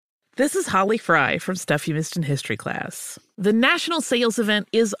This is Holly Fry from Stuff You Missed in History Class. The national sales event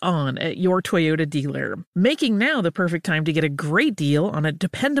is on at your Toyota dealer, making now the perfect time to get a great deal on a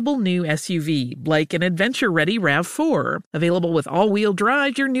dependable new SUV, like an adventure-ready RAV4. Available with all-wheel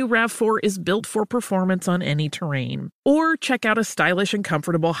drive, your new RAV4 is built for performance on any terrain. Or check out a stylish and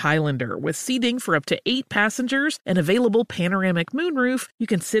comfortable Highlander with seating for up to 8 passengers and available panoramic moonroof. You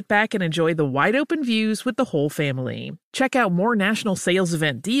can sit back and enjoy the wide-open views with the whole family. Check out more national sales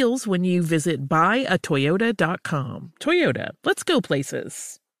event deals when you visit buyatoyota.com. Toyota, let's go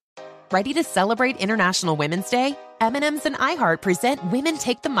places. Ready to celebrate International Women's Day? M&M's and iHeart present Women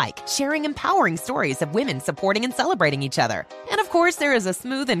Take the Mic, sharing empowering stories of women supporting and celebrating each other. And of course, there is a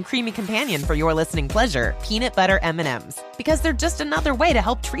smooth and creamy companion for your listening pleasure, peanut butter M&M's. Because they're just another way to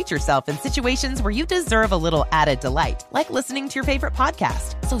help treat yourself in situations where you deserve a little added delight, like listening to your favorite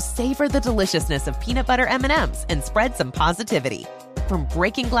podcast. So savor the deliciousness of peanut butter M&M's and spread some positivity. From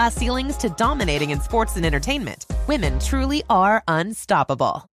breaking glass ceilings to dominating in sports and entertainment, women truly are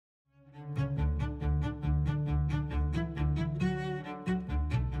unstoppable.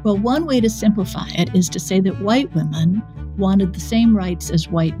 Well, one way to simplify it is to say that white women wanted the same rights as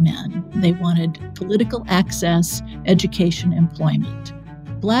white men. They wanted political access, education, employment.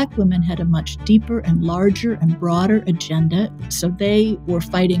 Black women had a much deeper and larger and broader agenda, so they were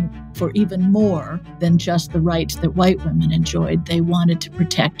fighting for even more than just the rights that white women enjoyed. They wanted to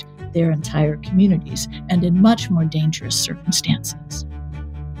protect their entire communities, and in much more dangerous circumstances.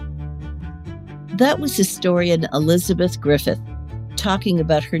 That was historian Elizabeth Griffith talking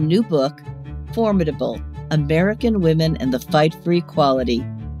about her new book, Formidable: American Women and the Fight for Equality,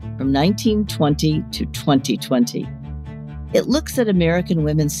 from 1920 to 2020. It looks at American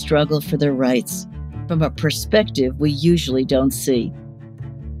women's struggle for their rights from a perspective we usually don't see.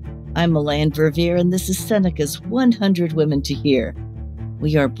 I'm Elaine Verveer, and this is Seneca's 100 Women to Hear.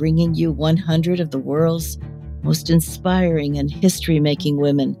 We are bringing you 100 of the world's most inspiring and history-making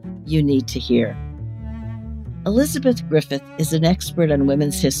women you need to hear. Elizabeth Griffith is an expert on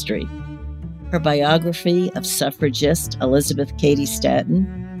women's history. Her biography of suffragist Elizabeth Cady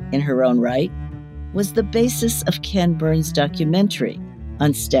Stanton, in her own right, was the basis of Ken Burns' documentary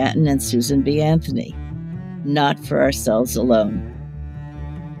on Stanton and Susan B. Anthony, Not for Ourselves Alone.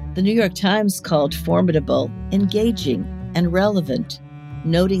 The New York Times called Formidable engaging and relevant,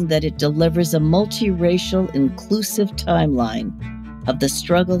 noting that it delivers a multiracial, inclusive timeline of the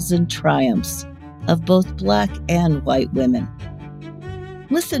struggles and triumphs of both Black and white women.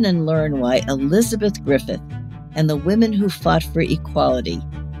 Listen and learn why Elizabeth Griffith and the women who fought for equality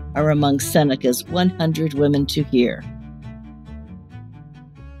are among Seneca's 100 Women to Hear.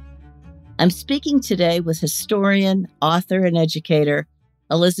 I'm speaking today with historian, author, and educator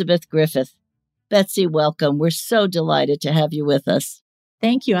Elizabeth Griffith. Betsy, welcome. We're so delighted to have you with us.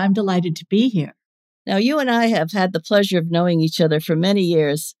 Thank you. I'm delighted to be here. Now, you and I have had the pleasure of knowing each other for many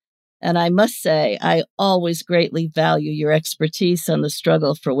years, and I must say, I always greatly value your expertise on the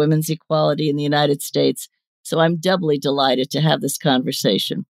struggle for women's equality in the United States, so I'm doubly delighted to have this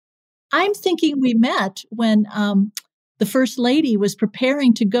conversation. I'm thinking we met when the First Lady was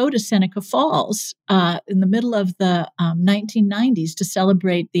preparing to go to Seneca Falls in the middle of the 1990s to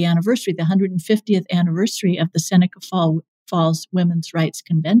celebrate the anniversary, the 150th anniversary of the Seneca Falls Women's Rights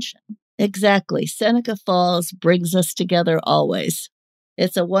Convention. Exactly. Seneca Falls brings us together always.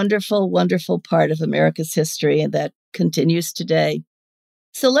 It's a wonderful, wonderful part of America's history, and that continues today.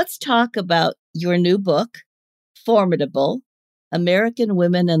 So let's talk about your new book, Formidable: American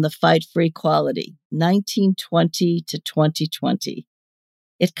Women and the Fight for Equality, 1920 to 2020.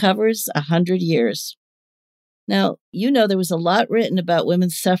 It covers 100 years. Now, you know there was a lot written about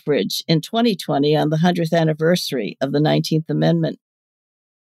women's suffrage in 2020 on the 100th anniversary of the 19th Amendment.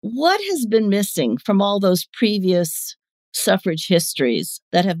 What has been missing from all those previous suffrage histories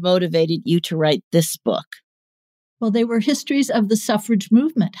that have motivated you to write this book? Well, they were histories of the suffrage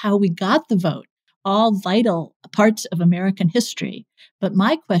movement, how we got the vote, all vital parts of American history. But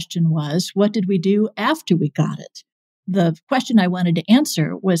my question was, what did we do after we got it? The question I wanted to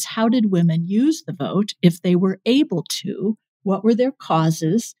answer was, how did women use the vote if they were able to? What were their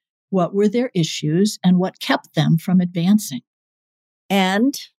causes? What were their issues? And what kept them from advancing?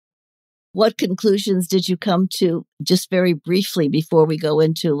 And what conclusions did you come to, just very briefly, before we go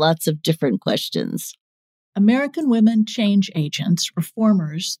into lots of different questions? American women change agents,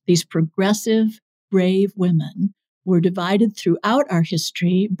 reformers, these progressive, brave women, were divided throughout our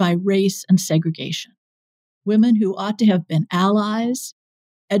history by race and segregation. Women who ought to have been allies,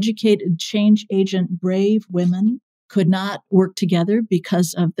 educated, change agent, brave women could not work together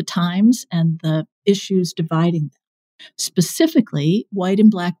because of the times and the issues dividing them. Specifically, white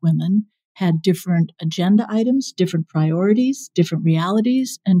and Black women had different agenda items, different priorities, different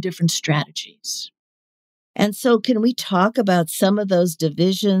realities, and different strategies. And so can we talk about some of those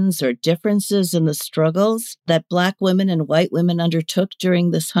divisions or differences in the struggles that Black women and white women undertook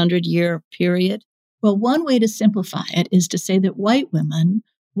during this 100-year period? Well, one way to simplify it is to say that white women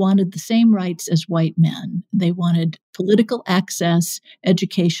wanted the same rights as white men. They wanted political access,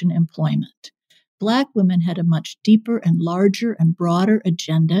 education, employment. Black women had a much deeper and larger and broader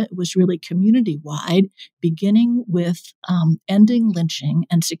agenda. It was really community-wide, beginning with ending lynching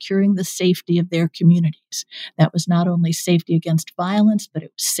and securing the safety of their communities. That was not only safety against violence, but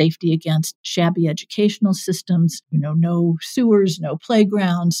it was safety against shabby educational systems, no sewers, no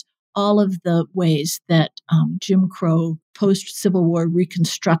playgrounds, all of the ways that Jim Crow post-Civil War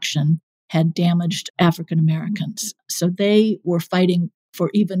Reconstruction had damaged African Americans. So they were fighting for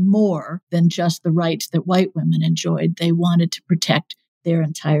even more than just the rights that white women enjoyed. They wanted to protect their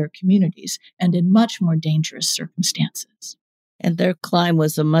entire communities, and in much more dangerous circumstances. And their climb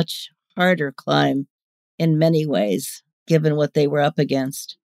was a much harder climb in many ways, given what they were up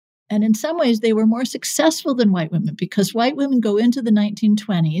against. And in some ways, they were more successful than white women, because white women go into the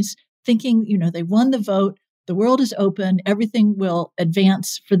 1920s thinking, they won the vote, the world is open, everything will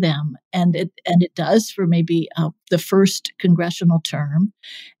advance for them. And it does for maybe the first congressional term.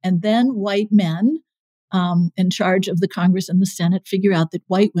 And then white men in charge of the Congress and the Senate figure out that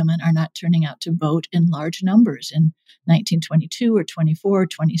white women are not turning out to vote in large numbers in 1922 or 24 or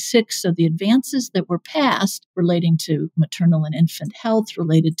 26. So the advances that were passed relating to maternal and infant health,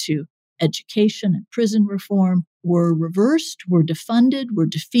 related to education and prison reform, were reversed, were defunded, were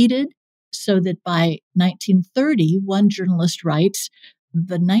defeated. So that by 1930, one journalist writes,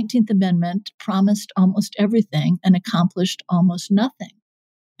 the 19th Amendment promised almost everything and accomplished almost nothing.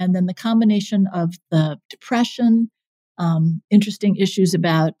 And then the combination of the Depression, interesting issues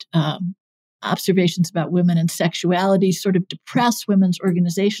about observations about women and sexuality sort of depress women's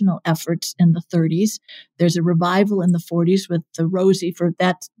organizational efforts in the 30s. There's a revival in the 40s with the Rosie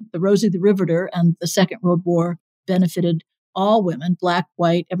the Riveter, and the Second World War benefited all women, Black,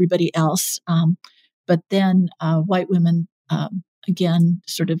 white, everybody else. But then white women, again,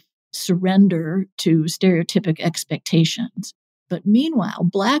 sort of surrender to stereotypic expectations. But meanwhile,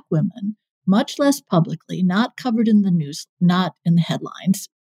 Black women, much less publicly, not covered in the news, not in the headlines,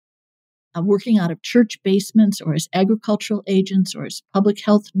 working out of church basements or as agricultural agents or as public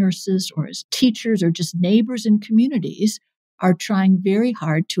health nurses or as teachers or just neighbors in communities, are trying very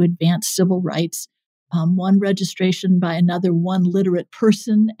hard to advance civil rights, one registration by another, one literate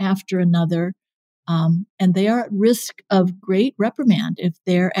person after another. And they are at risk of great reprimand if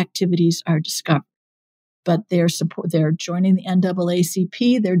their activities are discovered. But they're joining the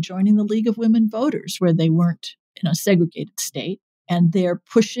NAACP, they're joining the League of Women Voters, where they weren't in a segregated state. And they're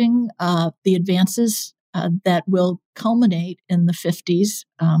pushing the advances that will culminate in the 50s,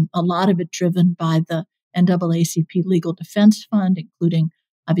 a lot of it driven by the NAACP Legal Defense Fund, including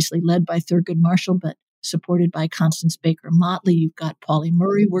obviously led by Thurgood Marshall, but supported by Constance Baker Motley. You've got Pauli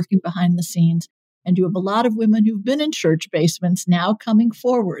Murray working behind the scenes. And you have a lot of women who've been in church basements now coming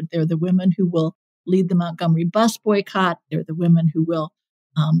forward. They're the women who will lead the Montgomery bus boycott. They're the women who will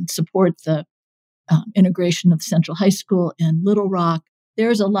support the integration of Central High School in Little Rock.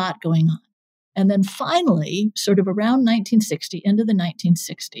 There's a lot going on. And then finally, sort of around 1960, into the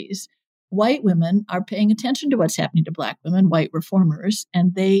 1960s, white women are paying attention to what's happening to Black women, white reformers,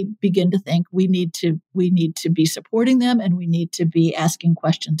 and they begin to think we need to be supporting them, and we need to be asking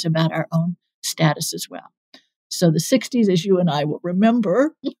questions about our own status as well. So the 60s, as you and I will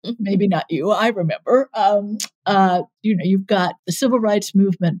remember, maybe not you, I remember, you've got the civil rights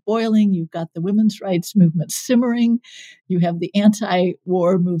movement boiling, you've got the women's rights movement simmering, you have the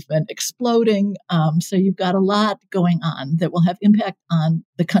anti-war movement exploding. So you've got a lot going on that will have impact on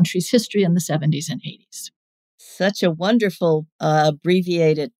the country's history in the 70s and 80s. Such a wonderful,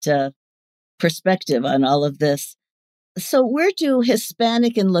 abbreviated perspective on all of this. So where do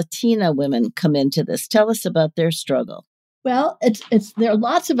Hispanic and Latina women come into this? Tell us about their struggle. Well, there are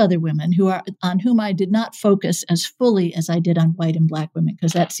lots of other women on whom I did not focus as fully as I did on white and Black women,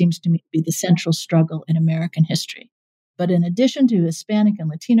 because that seems to me to be the central struggle in American history. But in addition to Hispanic and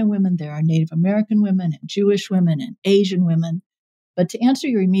Latina women, there are Native American women and Jewish women and Asian women. But to answer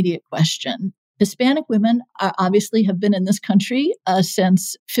your immediate question, Hispanic women obviously have been in this country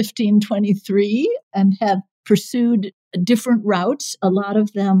since 1523 and have pursued different routes, a lot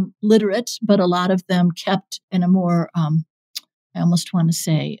of them literate, but a lot of them kept in a more, I almost want to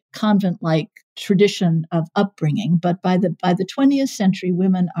say, convent-like tradition of upbringing. But by the 20th century,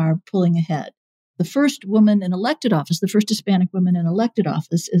 women are pulling ahead. The first woman in elected office, the first Hispanic woman in elected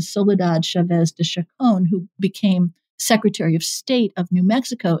office, is Soledad Chavez de Chacon, who became Secretary of State of New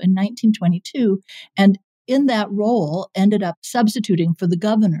Mexico in 1922. And in that role, ended up substituting for the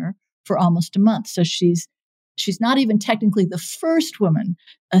governor for almost a month. So she's not even technically the first woman,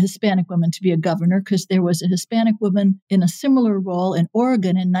 a Hispanic woman, to be a governor, because there was a Hispanic woman in a similar role in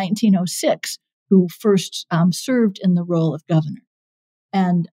Oregon in 1906 who first served in the role of governor.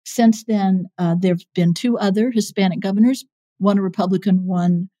 And since then, there have been two other Hispanic governors, one a Republican,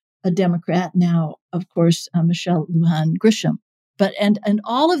 one a Democrat. Now, of course, Michelle Lujan Grisham. But and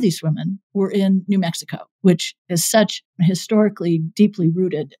all of these women were in New Mexico, which is such a historically deeply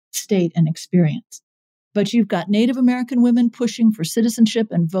rooted state and experience. But you've got Native American women pushing for citizenship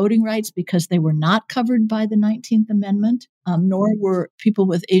and voting rights because they were not covered by the 19th Amendment, nor were people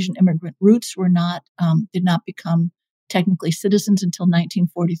with Asian immigrant roots did not become technically citizens until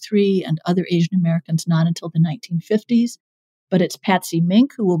 1943, and other Asian Americans not until the 1950s. But it's Patsy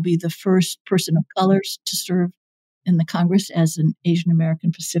Mink who will be the first person of color to serve in the Congress as an Asian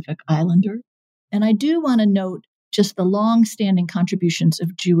American Pacific Islander. And I do want to note just the long-standing contributions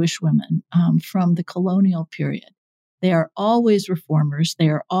of Jewish women from the colonial period. They are always reformers. They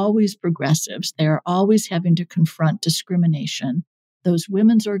are always progressives. They are always having to confront discrimination. Those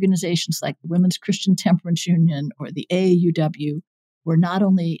women's organizations like the Women's Christian Temperance Union or the AAUW were not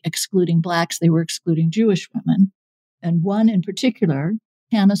only excluding Blacks, they were excluding Jewish women. And one in particular,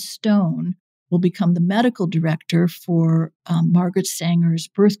 Hannah Stone, will become the medical director for Margaret Sanger's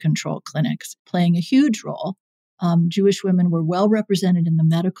birth control clinics, playing a huge role. Jewish women were well represented in the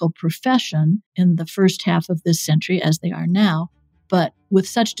medical profession in the first half of this century, as they are now, but with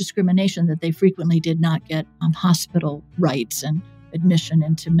such discrimination that they frequently did not get hospital rights and admission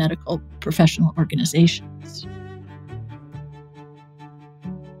into medical professional organizations.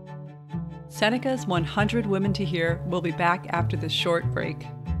 Seneca's 100 Women to Hear will be back after this short break.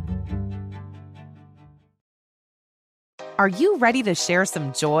 Are you ready to share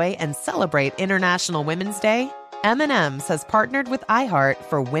some joy and celebrate International Women's Day? M&M's has partnered with iHeart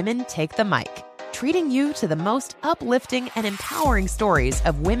for Women Take the Mic, treating you to the most uplifting and empowering stories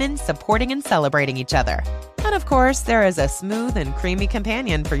of women supporting and celebrating each other. And of course, there is a smooth and creamy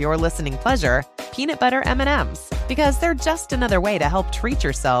companion for your listening pleasure, peanut butter M&M's, because they're just another way to help treat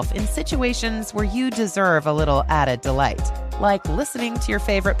yourself in situations where you deserve a little added delight, like listening to your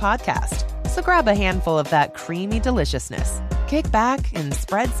favorite podcast. So grab a handful of that creamy deliciousness. Kick back and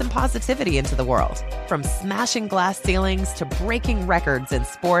spread some positivity into the world. From smashing glass ceilings to breaking records in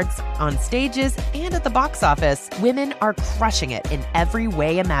sports, on stages, and at the box office, women are crushing it in every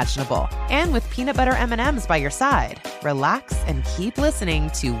way imaginable. And with peanut butter M&M's by your side, relax and keep listening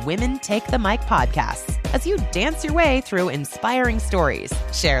to Women Take the Mic podcasts as you dance your way through inspiring stories,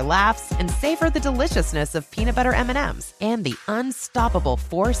 share laughs, and savor the deliciousness of peanut butter M&M's and the unstoppable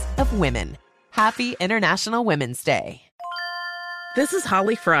force of women. Happy International Women's Day. This is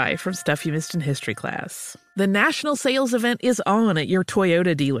Holly Fry from Stuff You Missed in History class. The national sales event is on at your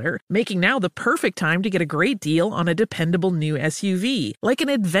Toyota dealer, making now the perfect time to get a great deal on a dependable new SUV, like an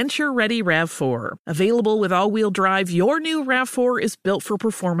adventure-ready RAV4. Available with all-wheel drive, your new RAV4 is built for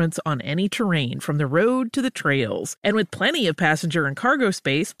performance on any terrain, from the road to the trails. And with plenty of passenger and cargo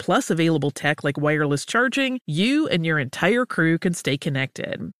space, plus available tech like wireless charging, you and your entire crew can stay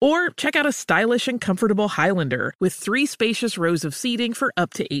connected. Or check out a stylish and comfortable Highlander with 3 spacious rows of seating for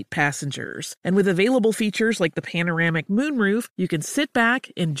up to 8 passengers. And with available features like the panoramic moonroof, you can sit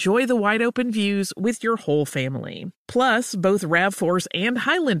back, enjoy the wide open views with your whole family. Plus, both RAV4s and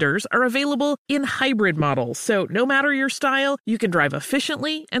Highlanders are available in hybrid models, so no matter your style, you can drive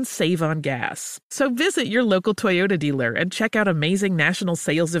efficiently and save on gas. So visit your local Toyota dealer and check out amazing national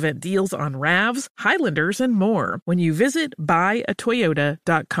sales event deals on RAVs, Highlanders, and more when you visit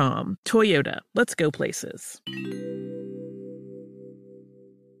buyatoyota.com. Toyota, let's go places.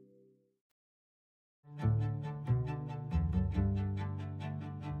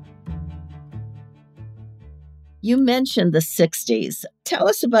 You mentioned the 60s. Tell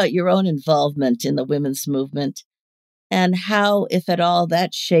us about your own involvement in the women's movement and how, if at all,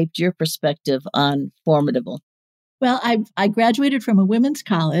 that shaped your perspective on Formidable. Well, I graduated from a women's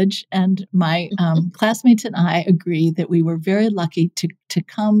college, and my classmates and I agree that we were very lucky to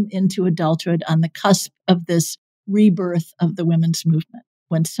come into adulthood on the cusp of this rebirth of the women's movement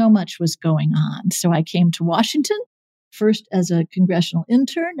when so much was going on. So I came to Washington, first as a congressional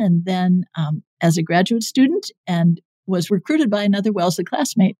intern and then as a graduate student, and was recruited by another Wellesley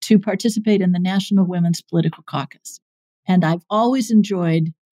classmate to participate in the National Women's Political Caucus. And I've always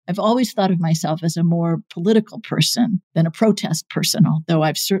enjoyed I've always thought of myself as a more political person than a protest person, although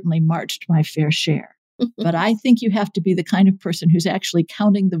I've certainly marched my fair share. But I think you have to be the kind of person who's actually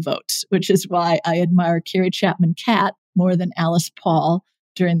counting the votes, which is why I admire Carrie Chapman Catt more than Alice Paul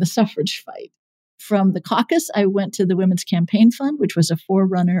during the suffrage fight. From the caucus, I went to the Women's Campaign Fund, which was a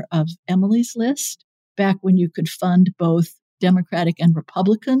forerunner of Emily's List, back when you could fund both Democratic and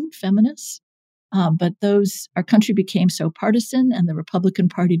Republican feminists. But our country became so partisan, and the Republican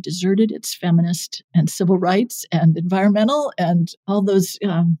Party deserted its feminist and civil rights and environmental and all those,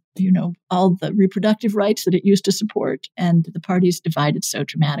 all the reproductive rights that it used to support. And the parties divided so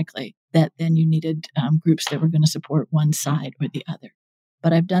dramatically that then you needed groups that were going to support one side or the other.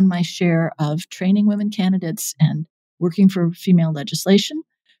 But I've done my share of training women candidates and working for female legislation.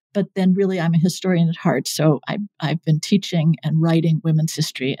 But then really, I'm a historian at heart. So I've been teaching and writing women's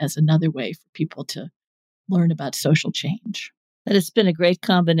history as another way for people to learn about social change. But it's been a great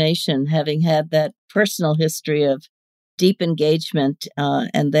combination, having had that personal history of deep engagement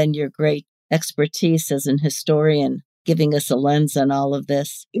and then your great expertise as an historian, giving us a lens on all of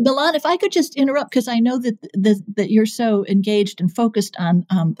this. Milan, if I could just interrupt, because I know that you're so engaged and focused on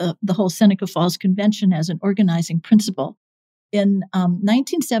the whole Seneca Falls Convention as an organizing principle. In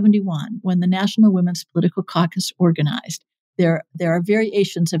 1971, when the National Women's Political Caucus organized, there are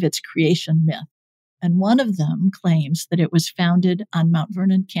variations of its creation myth. And one of them claims that it was founded on Mount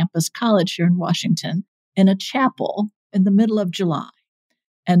Vernon Campus College here in Washington in a chapel in the middle of July.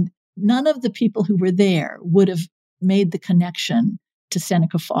 And none of the people who were there would have made the connection to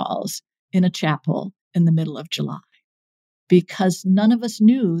Seneca Falls in a chapel in the middle of July, because none of us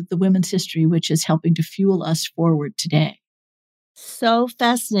knew the women's history, which is helping to fuel us forward today. So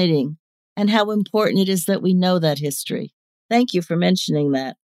fascinating, and how important it is that we know that history. Thank you for mentioning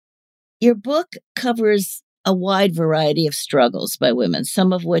that. Your book covers a wide variety of struggles by women,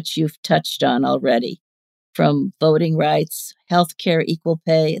 some of which you've touched on already, from voting rights, healthcare, equal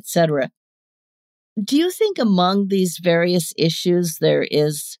pay, etc. Do you think among these various issues there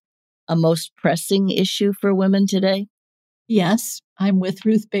is a most pressing issue for women today? Yes, I'm with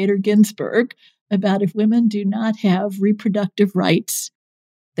Ruth Bader Ginsburg about if women do not have reproductive rights,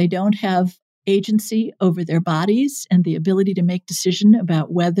 they don't have agency over their bodies and the ability to make decision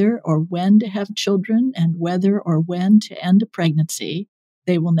about whether or when to have children and whether or when to end a pregnancy,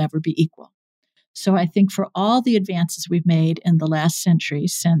 they will never be equal. So I think for all the advances we've made in the last century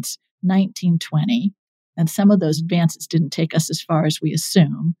since 1920, and some of those advances didn't take us as far as we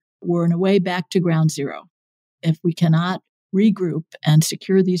assume, we're in a way back to ground zero. If we cannot regroup and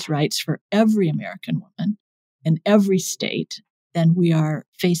secure these rights for every American woman in every state, then we are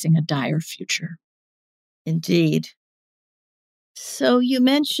facing a dire future. Indeed. So you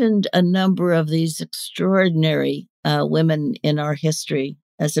mentioned a number of these extraordinary women in our history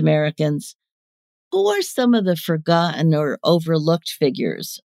as Americans. Who are some of the forgotten or overlooked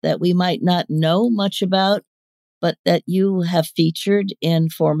figures that we might not know much about, but that you have featured in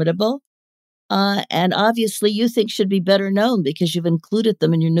Formidable? And obviously you think should be better known because you've included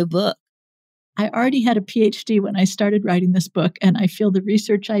them in your new book. I already had a PhD when I started writing this book, and I feel the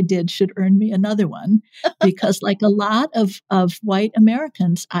research I did should earn me another one because like a lot of white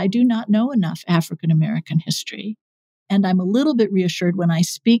Americans, I do not know enough African American history. And I'm a little bit reassured when I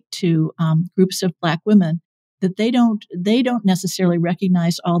speak to groups of Black women that they don't necessarily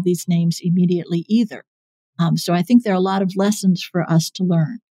recognize all these names immediately either. So I think there are a lot of lessons for us to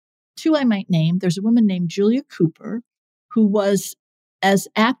learn. Two I might name. There's a woman named Julia Cooper, who was as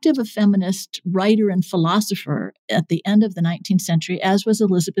active a feminist writer and philosopher at the end of the 19th century as was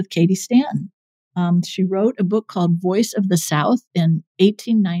Elizabeth Cady Stanton. She wrote a book called Voice of the South in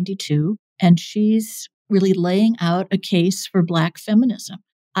 1892, and she's really laying out a case for Black feminism.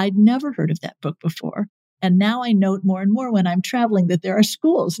 I'd never heard of that book before. And now I note more and more when I'm traveling that there are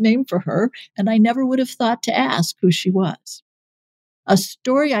schools named for her, and I never would have thought to ask who she was. A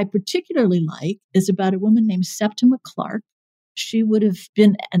story I particularly like is about a woman named Septima Clark. She would have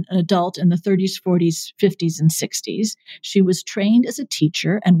been an adult in the 30s, 40s, 50s, and 60s. She was trained as a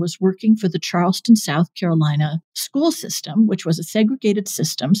teacher and was working for the Charleston, South Carolina school system, which was a segregated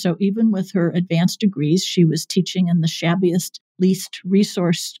system. So even with her advanced degrees, she was teaching in the shabbiest, least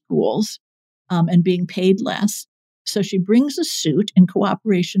resource schools and being paid less. So she brings a suit in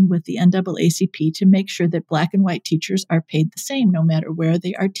cooperation with the NAACP to make sure that Black and white teachers are paid the same no matter where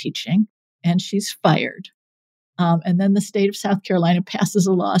they are teaching. And she's fired. And then the state of South Carolina passes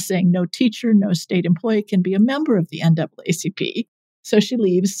a law saying no teacher, no state employee can be a member of the NAACP. So she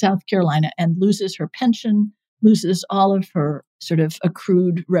leaves South Carolina and loses her pension, loses all of her sort of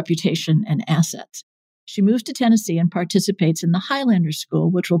accrued reputation and assets. She moves to Tennessee and participates in the Highlander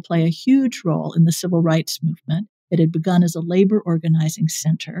School, which will play a huge role in the civil rights movement. It had begun as a labor organizing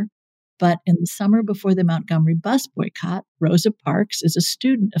center, but in the summer before the Montgomery bus boycott, Rosa Parks is a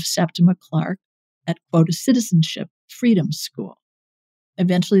student of Septima Clark at, quote, a citizenship freedom school.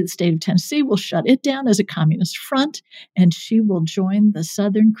 Eventually, the state of Tennessee will shut it down as a communist front, and she will join the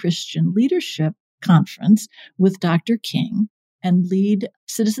Southern Christian Leadership Conference with Dr. King and lead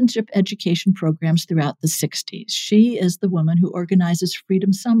citizenship education programs throughout the 60s. She is the woman who organizes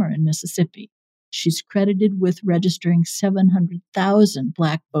Freedom Summer in Mississippi. She's credited with registering 700,000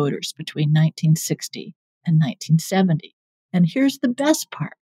 Black voters between 1960 and 1970. And here's the best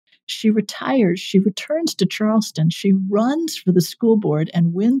part. She retires, she returns to Charleston, she runs for the school board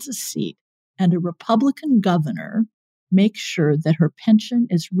and wins a seat, and a Republican governor makes sure that her pension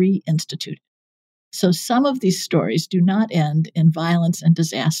is reinstituted. So some of these stories do not end in violence and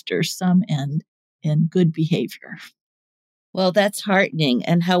disaster, some end in good behavior. Well, that's heartening,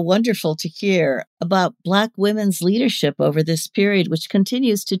 and how wonderful to hear about Black women's leadership over this period, which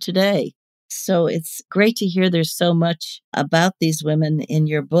continues to today. So it's great to hear there's so much about these women in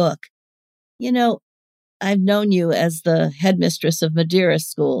your book. You know, I've known you as the headmistress of Madeira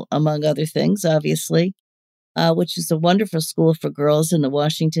School, among other things, obviously, which is a wonderful school for girls in the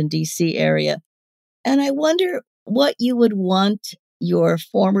Washington, D.C. area. And I wonder what you would want your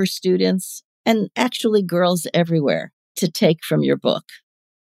former students, and actually girls everywhere, to take from your book.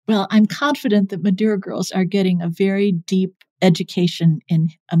 Well, I'm confident that Madeira girls are getting a very deep education in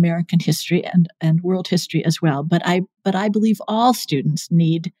American history and world history as well. But I believe all students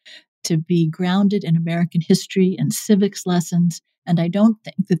need to be grounded in American history and civics lessons. And I don't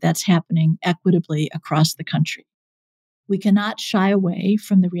think that that's happening equitably across the country. We cannot shy away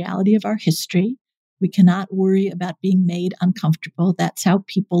from the reality of our history. We cannot worry about being made uncomfortable. That's how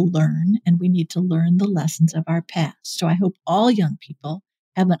people learn, and we need to learn the lessons of our past. So I hope all young people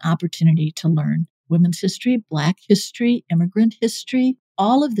have an opportunity to learn women's history, Black history, immigrant history.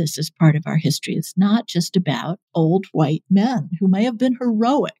 All of this is part of our history. It's not just about old white men who may have been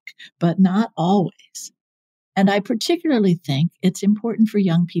heroic, but not always. And I particularly think it's important for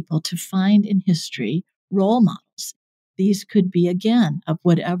young people to find in history role models. These could be, again, of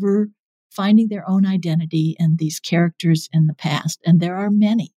whatever, finding their own identity in these characters in the past. And there are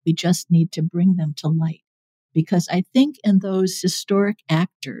many. We just need to bring them to light. Because I think in those historic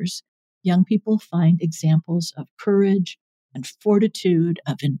actors, young people find examples of courage and fortitude,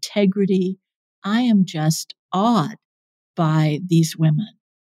 of integrity. I am just awed by these women.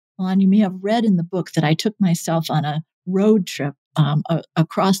 Well, and you may have read in the book that I took myself on a road trip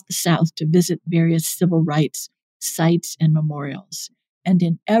across the South to visit various civil rights sites and memorials. And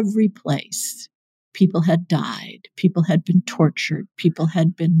in every place, people had died, people had been tortured, people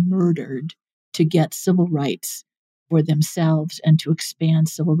had been murdered to get civil rights for themselves and to expand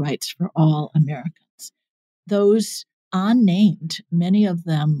civil rights for all Americans. Those unnamed, many of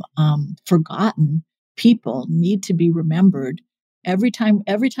them forgotten people, need to be remembered. Every time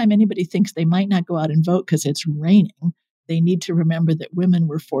anybody thinks they might not go out and vote because it's raining, they need to remember that women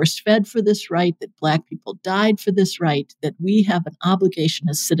were force-fed for this right, that Black people died for this right, that we have an obligation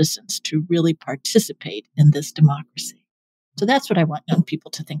as citizens to really participate in this democracy. So that's what I want young people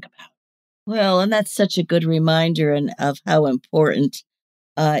to think about. Well, and that's such a good reminder of how important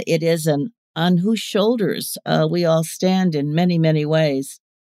it is, and on whose shoulders we all stand in many, many ways.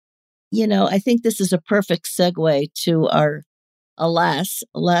 You know, I think this is a perfect segue to our, alas,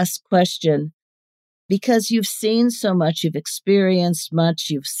 last question. Because you've seen so much, you've experienced much,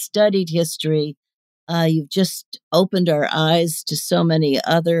 you've studied history, you've just opened our eyes to so many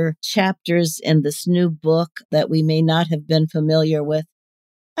other chapters in this new book that we may not have been familiar with.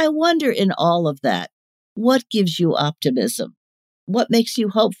 I wonder, in all of that, what gives you optimism? What makes you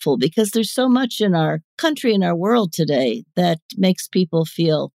hopeful? Because there's so much in our country and our world today that makes people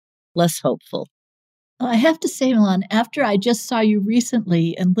feel less hopeful. I have to say, Milan, after I just saw you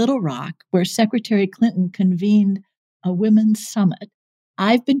recently in Little Rock, where Secretary Clinton convened a women's summit,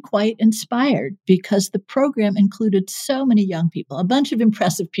 I've been quite inspired because the program included so many young people, a bunch of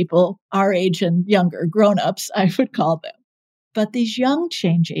impressive people our age and younger, grown-ups, I would call them. But these young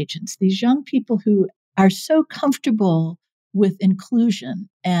change agents, these young people who are so comfortable with inclusion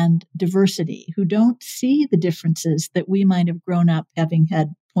and diversity, who don't see the differences that we might have grown up having had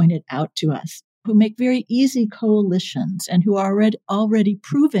pointed out to us, who make very easy coalitions and who are already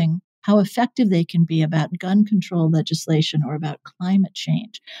proving how effective they can be about gun control legislation or about climate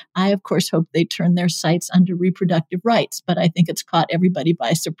change. I, of course, hope they turn their sights onto reproductive rights, but I think it's caught everybody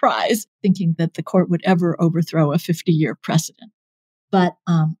by surprise, thinking that the court would ever overthrow a 50-year precedent. But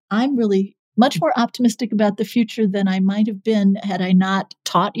I'm really much more optimistic about the future than I might have been had I not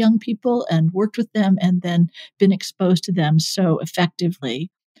taught young people and worked with them and then been exposed to them so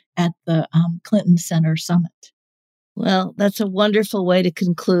effectively at the Clinton Center Summit. Well, that's a wonderful way to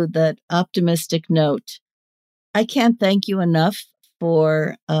conclude that optimistic note. I can't thank you enough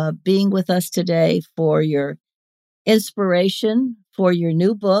for being with us today, for your inspiration, for your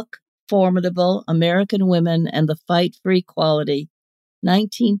new book, Formidable: American Women and the Fight for Equality,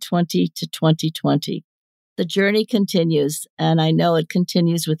 1920 to 2020. The journey continues, and I know it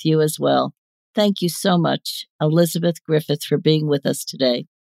continues with you as well. Thank you so much, Elizabeth Griffith, for being with us today.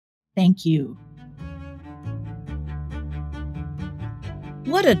 Thank you.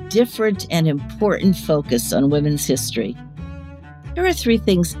 What a different and important focus on women's history. Here are 3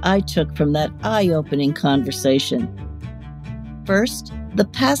 things I took from that eye-opening conversation. First, the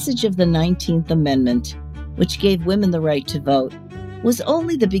passage of the 19th Amendment, which gave women the right to vote, was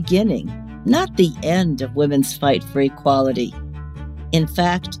only the beginning, not the end of women's fight for equality. In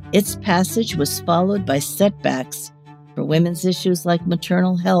fact, its passage was followed by setbacks for women's issues like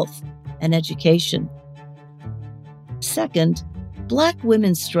maternal health and education. Second, Black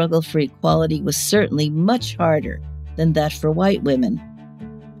women's struggle for equality was certainly much harder than that for white women,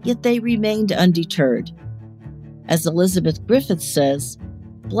 yet they remained undeterred. As Elizabeth Griffith says,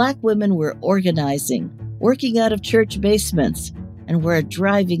 Black women were organizing, working out of church basements, and were a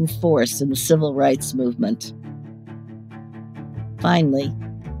driving force in the civil rights movement. Finally,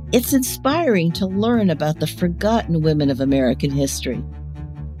 it's inspiring to learn about the forgotten women of American history.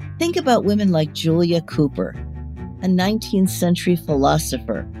 Think about women like Julia Cooper, a 19th century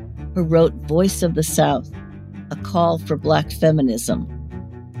philosopher who wrote Voice of the South, a call for Black feminism.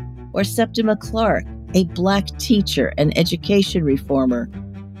 Or Septima Clark, a Black teacher and education reformer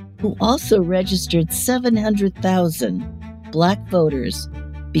who also registered 700,000 Black voters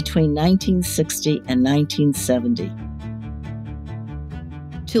between 1960 and 1970.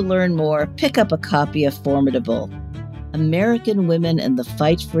 To learn more, pick up a copy of Formidable: American Women and the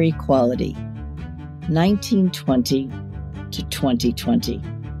Fight for Equality, 1920 to 2020.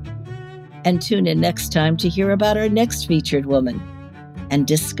 And tune in next time to hear about our next featured woman and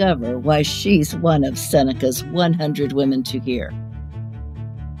discover why she's one of Seneca's 100 Women to Hear.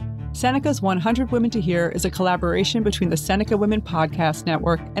 Seneca's 100 Women to Hear is a collaboration between the Seneca Women Podcast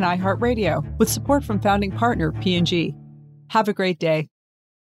Network and iHeartRadio, with support from founding partner P&G. Have a great day.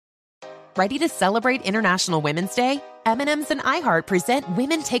 Ready to celebrate International Women's Day? M&M's and iHeart present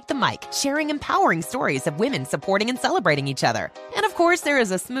Women Take the Mic, sharing empowering stories of women supporting and celebrating each other. And of course, there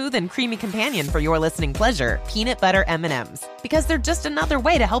is a smooth and creamy companion for your listening pleasure, peanut butter M&M's. Because they're just another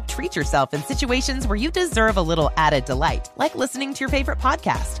way to help treat yourself in situations where you deserve a little added delight, like listening to your favorite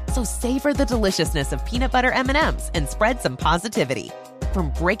podcast. So savor the deliciousness of peanut butter M&M's and spread some positivity. From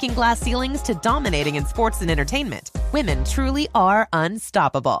breaking glass ceilings to dominating in sports and entertainment, women truly are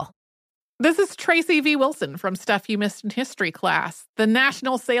unstoppable. This is Tracy V. Wilson from Stuff You Missed in History class. The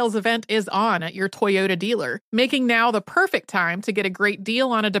national sales event is on at your Toyota dealer, making now the perfect time to get a great deal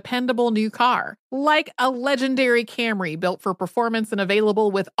on a dependable new car. Like a legendary Camry built for performance and available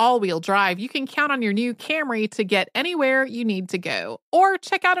with all-wheel drive, you can count on your new Camry to get anywhere you need to go. Or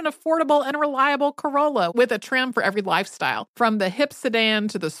check out an affordable and reliable Corolla with a trim for every lifestyle. From the hip sedan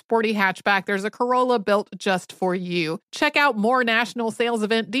to the sporty hatchback, there's a Corolla built just for you. Check out more national sales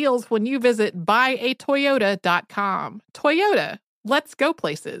event deals when you visit buyatoyota.com. Toyota, let's go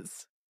places.